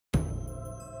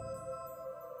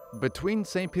Between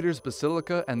St. Peter's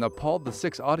Basilica and the Paul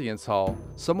VI Audience Hall,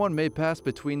 someone may pass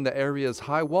between the area's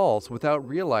high walls without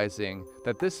realizing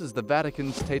that this is the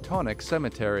Vatican's Teutonic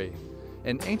Cemetery.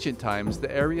 In ancient times,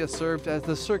 the area served as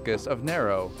the Circus of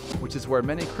Nero, which is where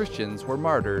many Christians were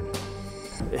martyred.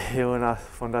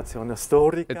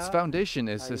 Its foundation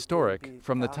is historic,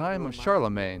 from the time of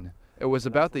Charlemagne. It was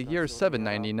about the year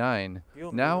 799,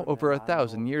 now over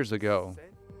 1,000 years ago.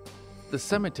 The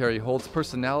cemetery holds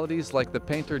personalities like the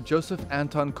painter Joseph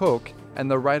Anton Koch and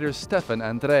the writer Stefan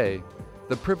André.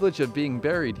 The privilege of being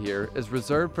buried here is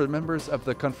reserved for members of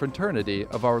the Confraternity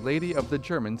of Our Lady of the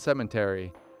German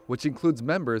Cemetery, which includes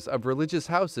members of religious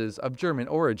houses of German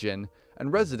origin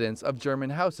and residents of German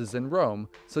houses in Rome,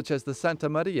 such as the Santa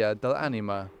Maria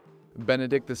dell'Anima.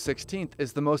 Benedict XVI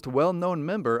is the most well-known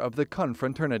member of the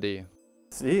Confraternity.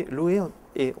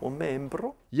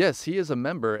 Yes, he is a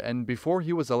member, and before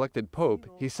he was elected Pope,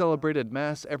 he celebrated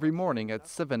Mass every morning at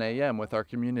 7 a.m. with our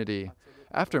community.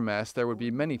 After Mass, there would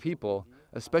be many people,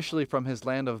 especially from his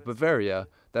land of Bavaria,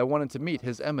 that wanted to meet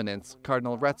His Eminence,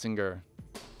 Cardinal Ratzinger.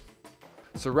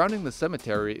 Surrounding the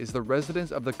cemetery is the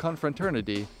residence of the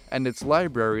Confraternity and its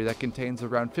library that contains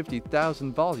around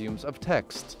 50,000 volumes of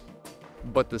text.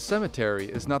 But the cemetery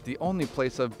is not the only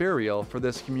place of burial for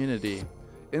this community.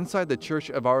 Inside the Church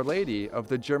of Our Lady of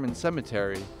the German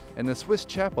Cemetery, in the Swiss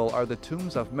chapel are the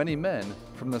tombs of many men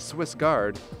from the Swiss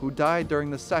Guard who died during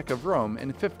the sack of Rome in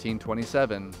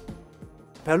 1527.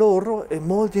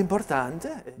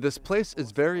 This place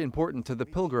is very important to the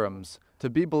pilgrims, to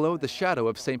be below the shadow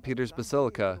of St. Peter's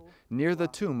Basilica, near the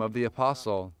tomb of the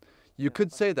Apostle. You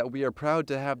could say that we are proud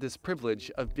to have this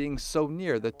privilege of being so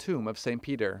near the tomb of St.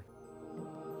 Peter.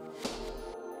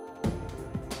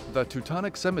 The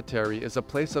Teutonic Cemetery is a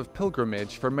place of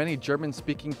pilgrimage for many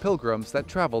German-speaking pilgrims that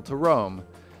travel to Rome.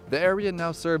 The area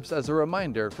now serves as a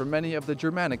reminder for many of the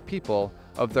Germanic people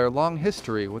of their long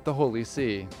history with the Holy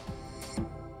See.